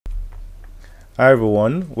Hi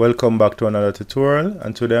everyone, welcome back to another tutorial,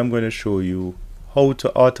 and today I'm going to show you how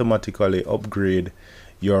to automatically upgrade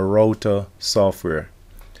your router software.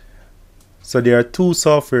 So there are two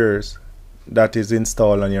softwares that is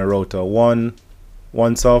installed on your router. One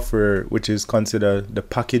software which is considered the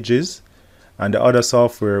packages, and the other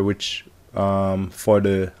software which for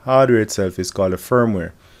the hardware itself is called the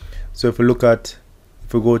firmware. So if we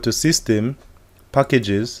go to system,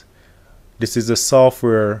 packages, this is the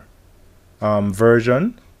software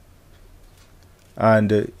version,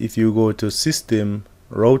 and if you go to system,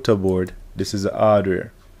 router board, this is the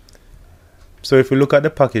hardware. So if we look at the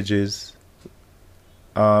packages,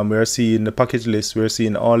 we're seeing the package list, we're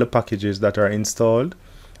seeing all the packages that are installed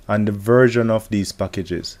and the version of these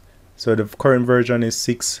packages. So the current version is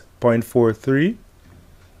 6.43,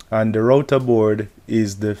 and the router board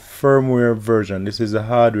is the firmware version. This is the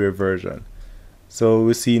hardware version. So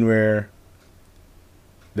we're seeing where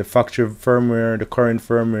the factory firmware, the current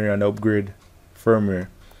firmware, and the upgrade firmware.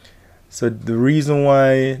 So the reason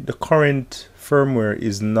why the current firmware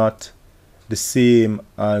is not the same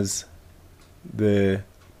as the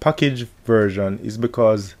package version is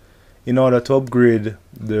because in order to upgrade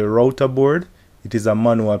the router board, it is a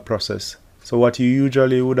manual process. So what you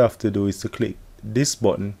usually would have to do is to click this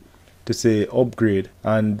button to say upgrade,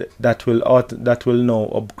 and that will now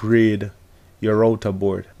upgrade your router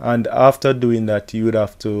board. And after doing that, you would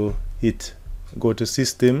have to go to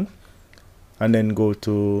system and then go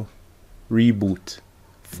to reboot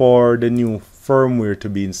for the new firmware to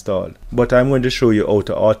be installed. But I'm going to show you how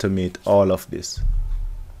to automate all of this.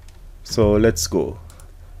 So let's go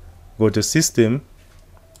to system,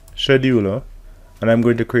 scheduler, and I'm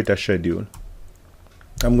going to create a schedule.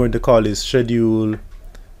 I'm going to call this schedule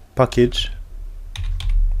package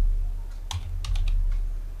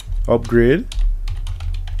upgrade.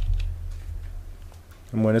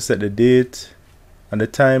 I'm going to set the date and the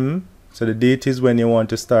time. So the date is when you want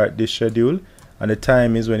to start this schedule, and the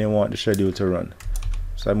time is when you want the schedule to run.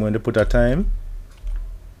 So I'm going to put a time,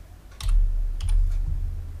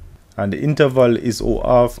 and the interval is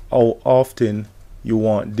how often you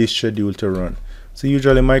want this schedule to run. So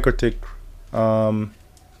usually MikroTik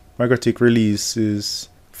releases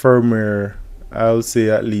firmware, I'll say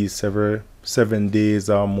at least every 7 days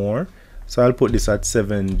or more. So I'll put this at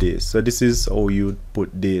 7 days. So this is how you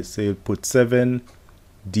put days. So you put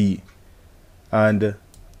 7D, and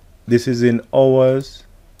this is in hours,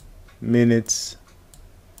 minutes,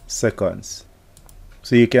 seconds.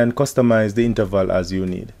 So you can customize the interval as you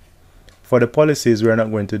need. For the policies, we're not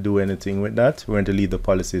going to do anything with that. We're going to leave the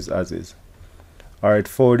policies as is. Alright,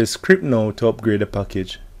 for the script now to upgrade the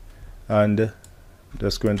package, and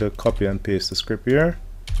just going to copy and paste the script here.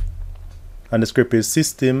 And the script is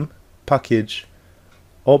system package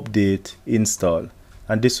update install,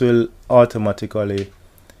 and this will automatically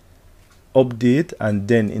update and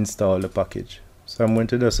then install the package. So I'm going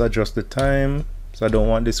to just adjust the time, so I don't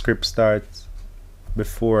want the script start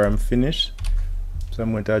before I'm finished. So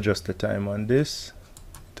I'm going to adjust the time on this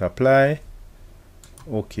to apply.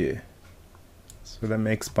 Okay, so let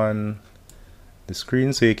me expand the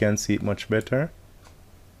screen so you can see it much better.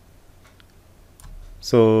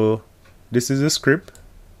 So this is the script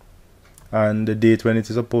and the date when it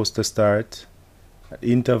is supposed to start, at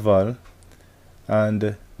interval,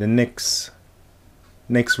 and the next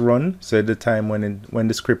run, so the time when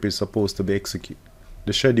the script is supposed to be executed,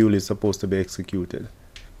 the schedule is supposed to be executed.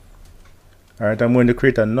 Alright, I'm going to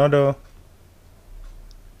create another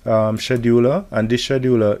scheduler, and this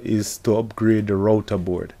scheduler is to upgrade the router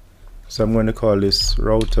board. So I'm going to call this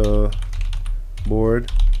router board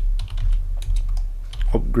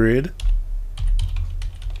upgrade,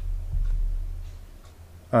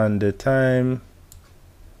 and the time.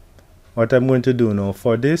 What I'm going to do now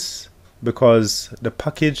for this, because the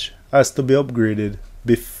package has to be upgraded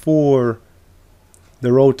before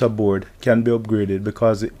the router board can be upgraded,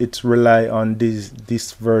 because it's rely on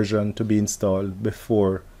this version to be installed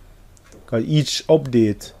before, because each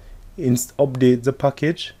update updates the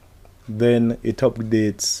package, then it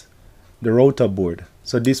updates the router board.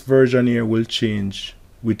 So this version here will change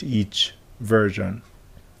with each version.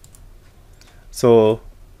 So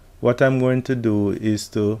what I'm going to do is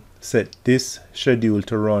to set this schedule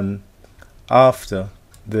to run after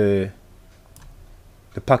the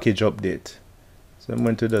package update. So I'm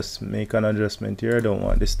going to just make an adjustment here. I don't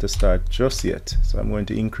want this to start just yet, so I'm going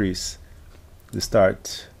to increase the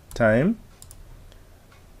start time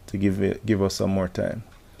to give us some more time.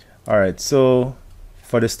 Alright, so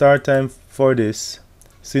for the start time for this,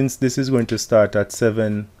 since this is going to start at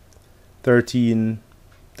 13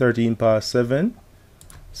 past 7,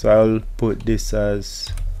 so I'll put this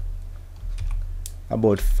as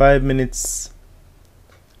about 5 minutes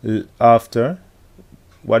after,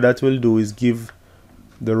 what that will do is give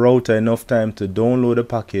the router enough time to download the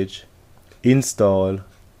package, install,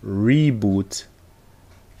 reboot,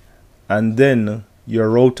 and then your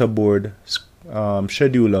router board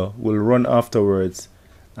scheduler will run afterwards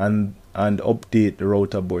and update the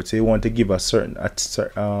router board. So you want to give a certain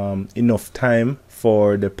enough time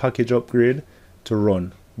for the package upgrade to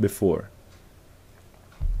run before.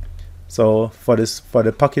 So for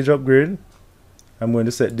the package upgrade, I'm going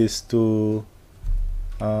to set this to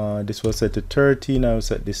this was set to 13. I will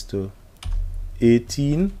set this to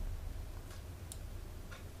 18.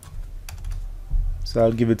 So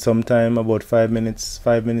I'll give it some time, about 5 minutes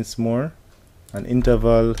more, an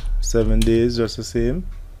interval 7 days, just the same.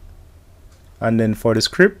 And then for the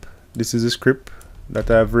script, this is the script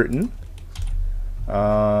that I've written.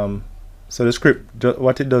 So the script,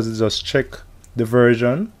 what it does is just check the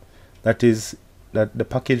version, that the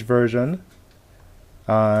package version,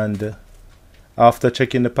 and after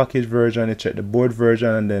checking the package version, it check the board version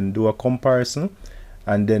and then do a comparison,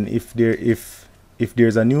 and then if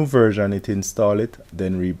there's a new version, it install it,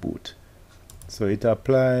 then reboot. So it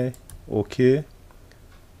apply, okay.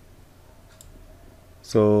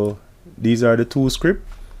 So these are the two scripts.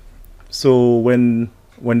 So when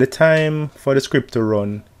the time for the script to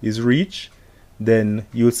run is reached, then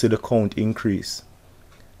you'll see the count increase.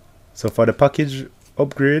 So for the package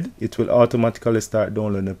upgrade, it will automatically start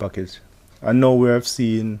downloading the package. And now we have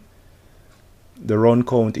seen the run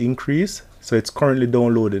count increase, so it's currently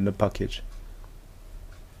downloading the package.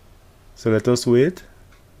 So let us wait.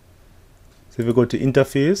 So if you go to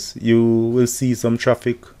interface, you will see some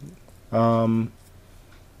traffic, some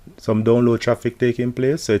download traffic taking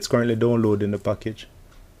place. So it's currently downloading the package.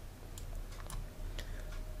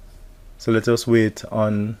 So let us wait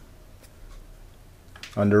on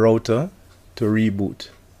the router to reboot.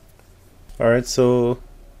 Alright, so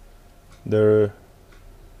the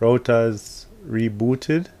router is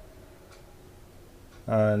rebooted,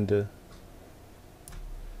 and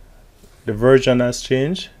the version has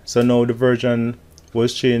changed. So now the version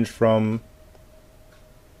was changed from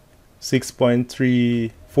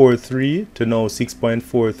 6.343 to now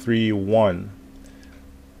 6.431.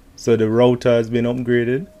 So the router has been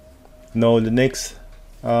upgraded. Now the next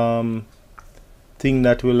thing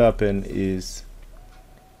that will happen is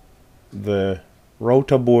the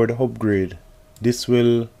router board upgrade. This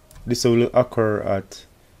will occur at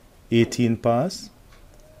 18 pass,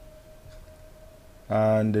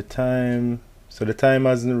 and the time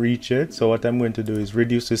hasn't reached yet. So what I'm going to do is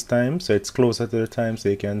reduce this time so it's closer to the time, so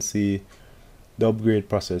you can see the upgrade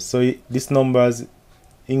process. So this number has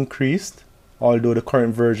increased, although the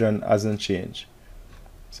current version hasn't changed.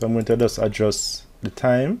 So I'm going to just adjust the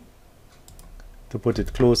time to put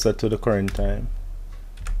it closer to the current time.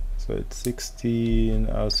 So it's 16,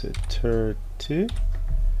 I'll say 30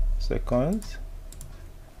 seconds.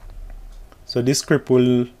 So this script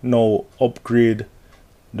will now upgrade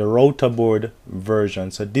the router board version.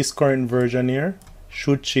 So this current version here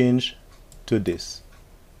should change to this.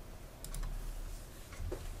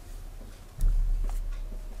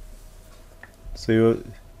 So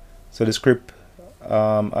the script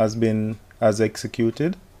has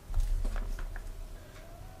executed.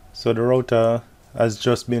 So the router has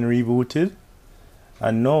just been rebooted,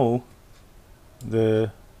 and now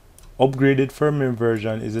the upgraded firmware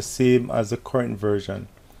version is the same as the current version.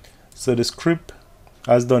 So the script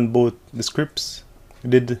has done both. The scripts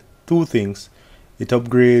did two things. It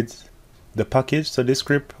upgrades the package. So this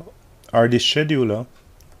script, or the scheduler,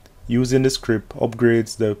 using the script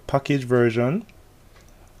upgrades the package version,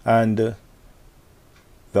 and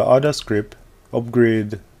the other script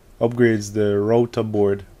upgrades the router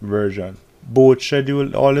board version. Both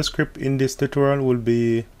all the script in this tutorial will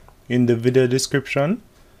be in the video description,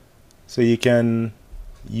 so you can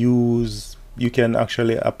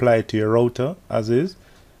actually apply it to your router as is,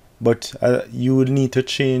 but you will need to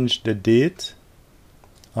change the date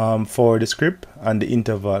for the script and the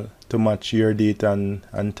interval to match your date and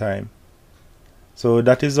time. So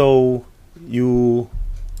that is how you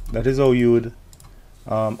would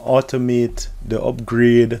automate the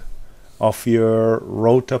upgrade of your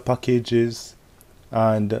router packages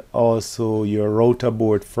and also your router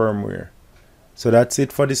board firmware. So that's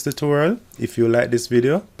it for this tutorial. If you like this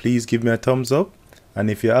video, please give me a thumbs up,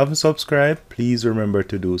 and if you haven't subscribed, please remember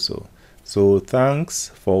to do so. So thanks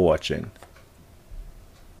for watching.